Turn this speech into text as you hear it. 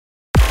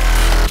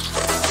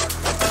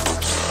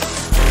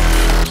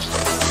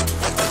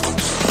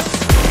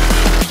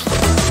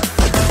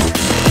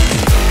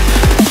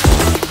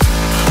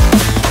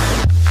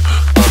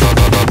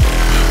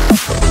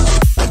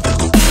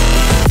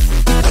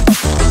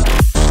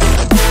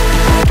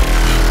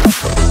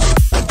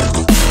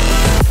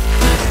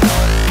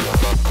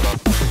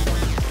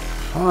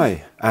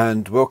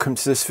and welcome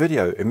to this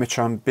video in which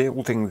I'm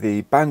building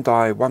the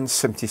Bandai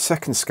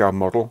 1/72nd scale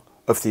model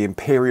of the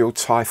Imperial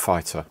TIE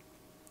Fighter.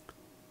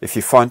 If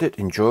you find it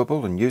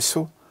enjoyable and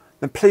useful,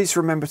 then please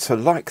remember to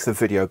like the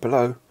video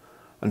below,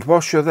 and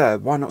whilst you're there,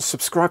 why not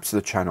subscribe to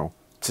the channel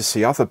to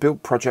see other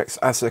build projects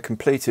as they're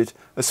completed,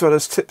 as well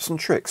as tips and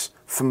tricks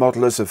for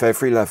modelers of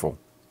every level.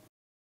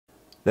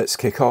 Let's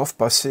kick off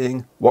by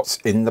seeing what's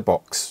in the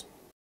box.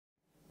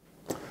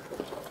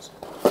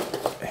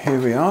 Here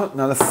we are.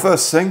 Now the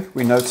first thing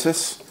we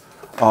notice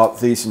are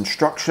these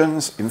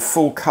instructions in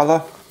full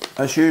colour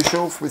as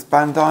usual with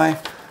Bandai.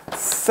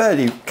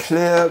 Fairly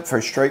clear,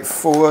 very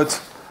straightforward.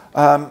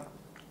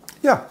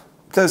 Yeah,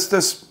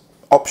 there's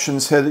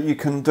options here that you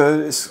can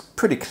do. It's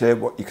pretty clear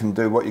what you can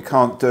do, what you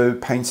can't do,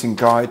 painting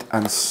guide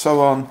and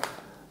so on.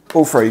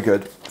 All very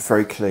good,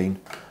 very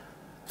clean.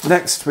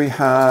 Next we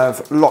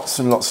have lots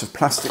and lots of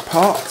plastic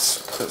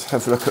parts. Let's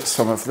have a look at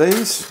some of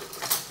these.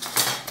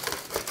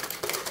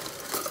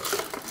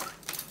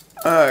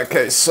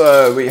 Okay,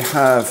 so we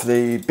have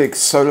the big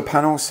solar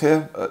panels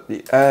here at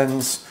the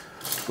ends.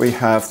 We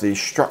have the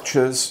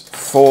structures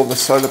for the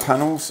solar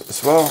panels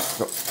as well.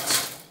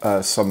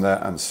 Got some there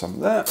and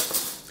some there.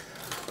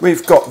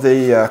 We've got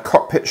the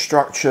cockpit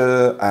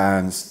structure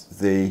and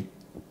the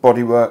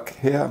bodywork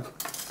here.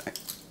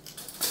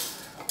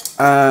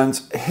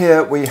 And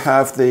here we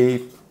have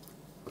the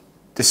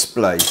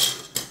display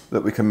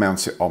that we can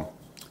mount it on.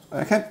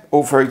 Okay,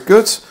 all very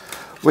good.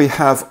 We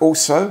have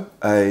also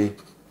a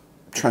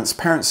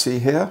transparency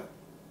here,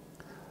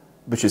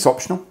 which is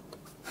optional.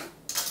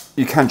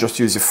 You can just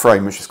use a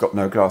frame which has got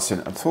no glass in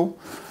it at all.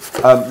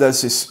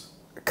 There's this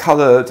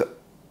coloured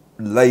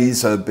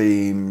laser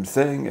beam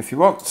thing if you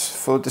want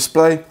for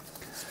display,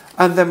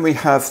 and then we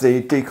have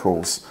the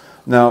decals.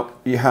 Now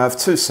you have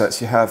two sets.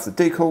 You have the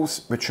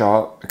decals, which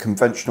are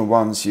conventional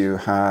ones you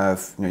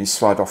have, you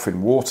slide off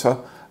in water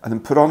and then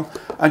put on,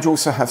 and you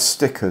also have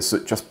stickers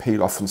that just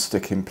peel off and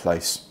stick in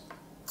place.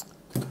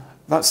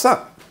 That's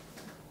that.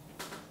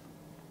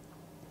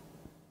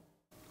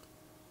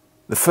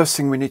 The first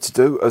thing we need to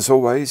do, as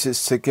always,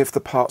 is to give the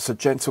parts a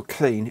gentle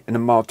clean in a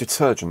mild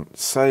detergent,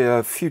 say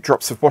a few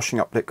drops of washing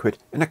up liquid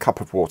in a cup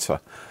of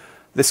water.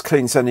 This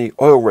cleans any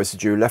oil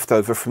residue left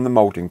over from the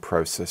moulding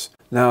process.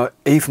 Now,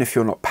 even if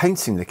you're not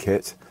painting the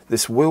kit,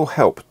 this will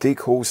help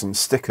decals and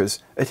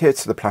stickers adhere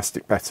to the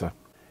plastic better.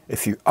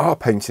 If you are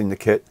painting the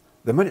kit,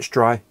 then when it's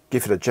dry,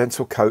 give it a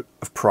gentle coat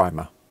of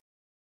primer.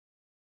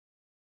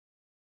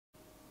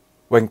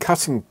 When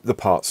cutting the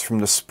parts from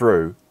the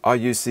sprue, I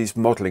use these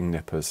modelling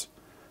nippers,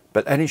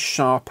 but any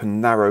sharp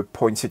and narrow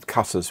pointed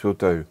cutters will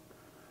do.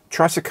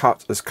 Try to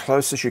cut as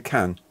close as you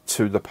can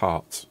to the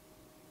part.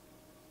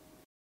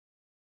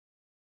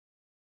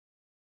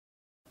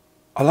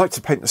 I like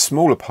to paint the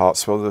smaller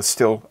parts while they're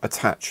still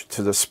attached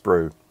to the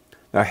sprue.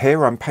 Now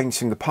here I'm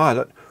painting the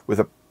pilot with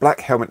a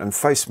black helmet and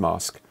face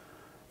mask,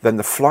 then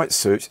the flight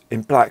suit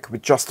in black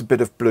with just a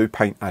bit of blue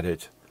paint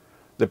added.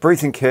 The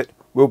breathing kit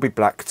will be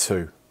black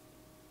too.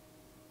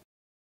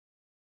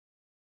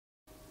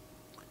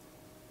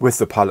 With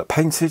the pilot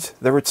painted,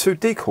 there are two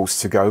decals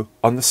to go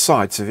on the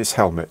sides of his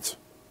helmet.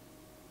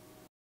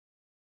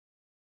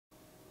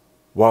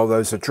 While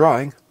those are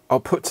drying,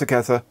 I'll put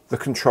together the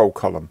control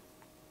column.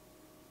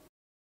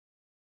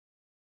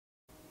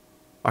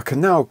 I can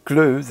now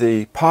glue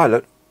the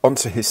pilot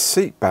onto his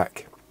seat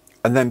back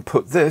and then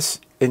put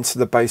this into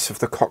the base of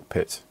the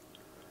cockpit.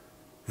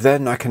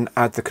 Then I can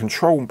add the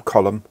control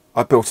column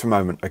I built a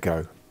moment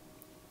ago.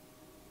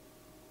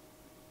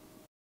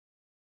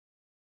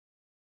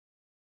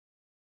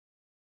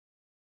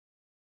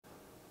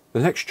 The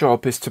next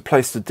job is to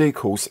place the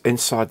decals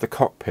inside the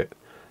cockpit.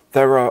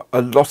 There are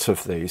a lot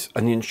of these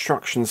and the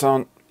instructions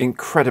aren't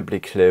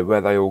incredibly clear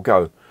where they all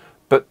go,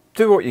 but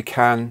do what you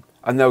can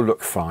and they'll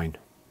look fine.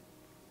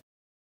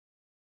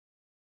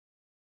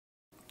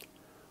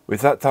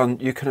 With that done,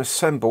 you can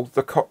assemble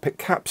the cockpit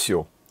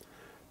capsule.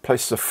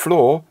 Place the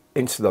floor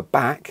into the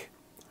back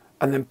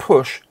and then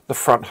push the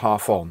front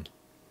half on.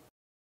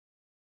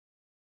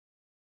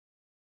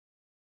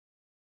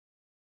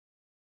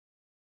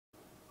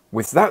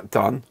 With that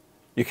done,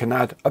 you can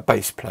add a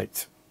base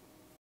plate.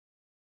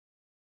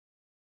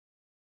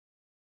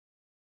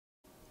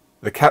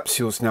 The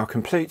capsule is now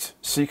complete,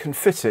 so you can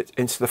fit it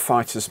into the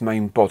fighter's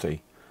main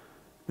body.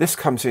 This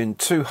comes in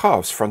two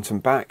halves, front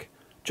and back.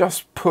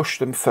 Just push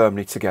them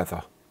firmly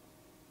together.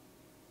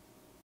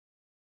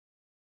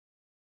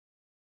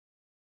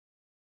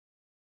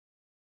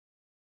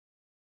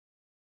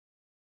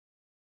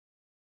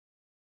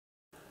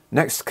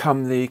 Next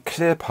come the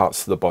clear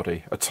parts of the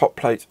body, a top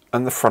plate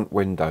and the front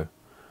window.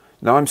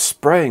 Now I'm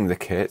spraying the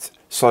kit,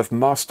 so I've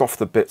masked off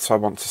the bits I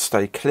want to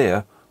stay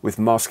clear with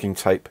masking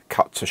tape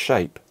cut to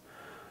shape.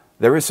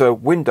 There is a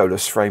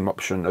windowless frame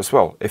option as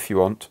well if you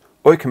want,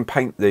 or you can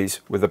paint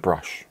these with a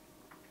brush.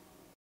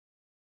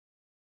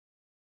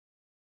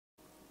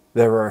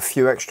 There are a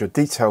few extra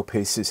detail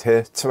pieces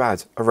here to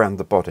add around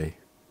the body.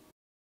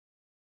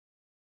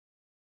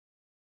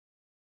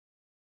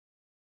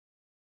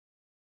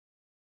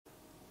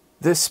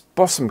 This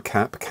bottom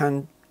cap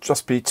can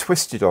just be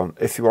twisted on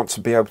if you want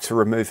to be able to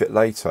remove it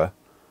later,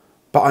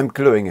 but I'm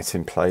gluing it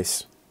in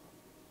place.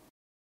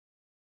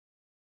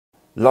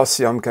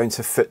 Lastly, I'm going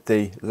to fit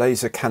the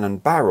laser cannon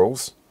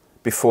barrels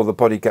before the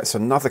body gets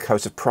another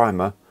coat of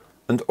primer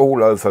and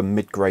all over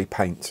mid-grey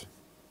paint.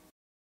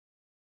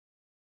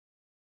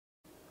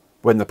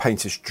 When the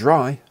paint is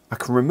dry, I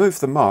can remove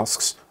the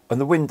masks and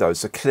the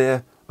windows are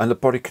clear and the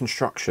body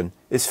construction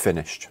is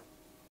finished.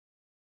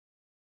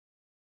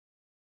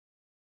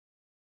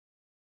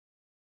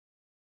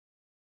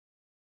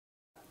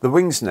 The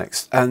wings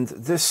next, and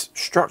this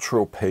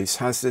structural piece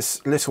has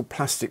this little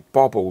plastic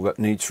bobble that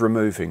needs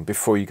removing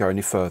before you go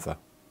any further.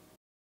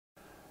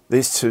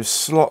 These two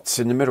slots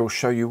in the middle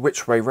show you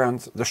which way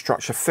round the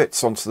structure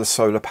fits onto the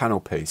solar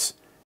panel piece.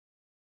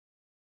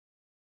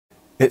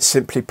 It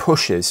simply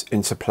pushes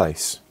into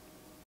place.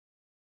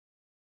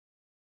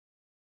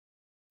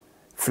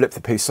 Flip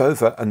the piece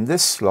over and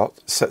this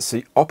slot sets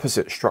the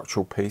opposite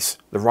structural piece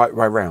the right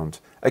way round,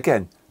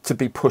 again to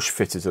be push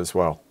fitted as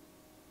well.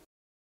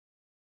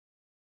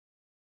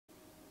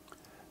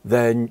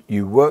 Then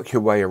you work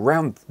your way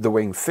around the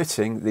wing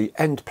fitting the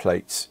end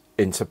plates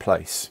into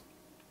place.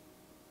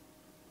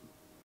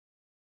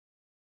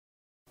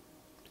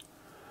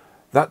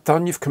 That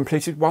done, you've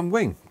completed one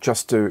wing.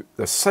 Just do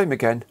the same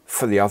again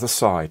for the other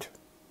side.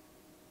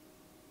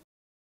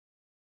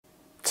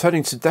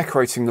 Turning to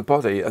decorating the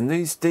body, and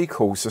these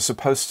decals are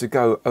supposed to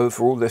go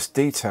over all this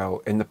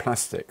detail in the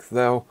plastic.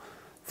 They'll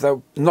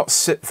not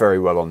sit very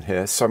well on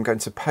here, so I'm going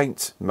to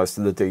paint most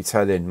of the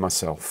detail in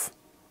myself.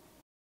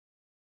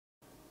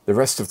 The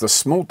rest of the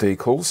small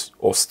decals,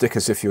 or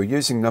stickers if you're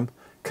using them,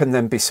 can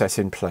then be set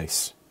in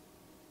place.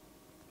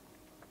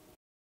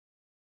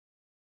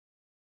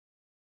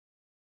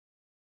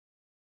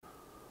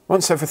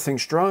 Once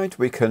everything's dried,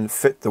 we can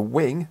fit the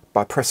wing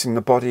by pressing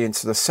the body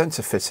into the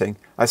centre fitting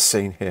as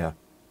seen here.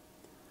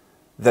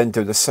 Then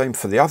do the same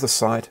for the other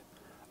side,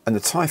 and the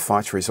TIE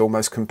Fighter is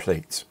almost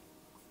complete.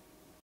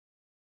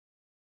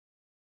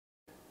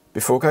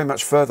 Before going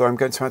much further, I'm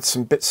going to add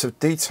some bits of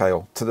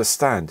detail to the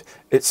stand.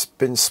 It's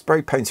been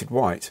spray painted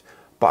white,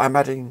 but I'm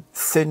adding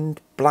thin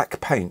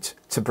black paint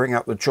to bring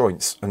out the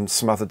joints and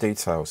some other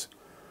details.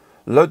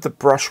 Load the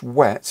brush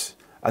wet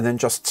and then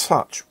just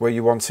touch where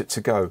you want it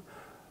to go.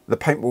 The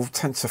paint will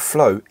tend to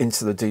flow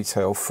into the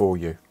detail for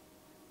you.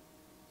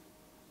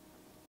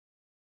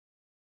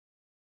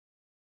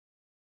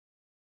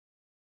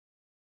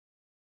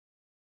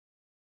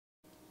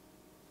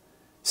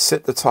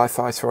 Sit the TIE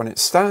Fighter on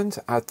its stand,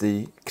 add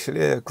the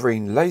clear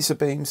green laser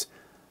beams,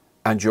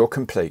 and you're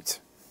complete.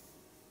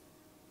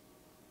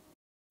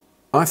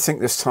 I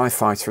think this TIE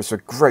Fighter is a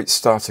great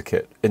starter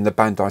kit in the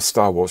Bandai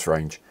Star Wars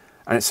range,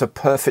 and it's a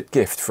perfect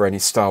gift for any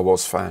Star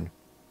Wars fan.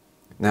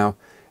 Now,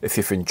 if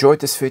you've enjoyed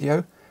this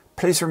video,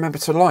 please remember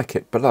to like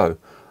it below,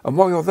 and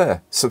while you're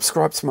there,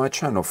 subscribe to my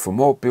channel for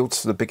more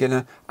builds for the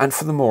beginner and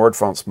for the more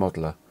advanced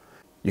modeler.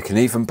 You can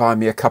even buy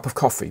me a cup of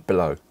coffee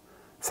below.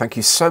 Thank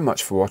you so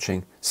much for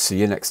watching. See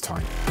you next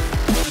time.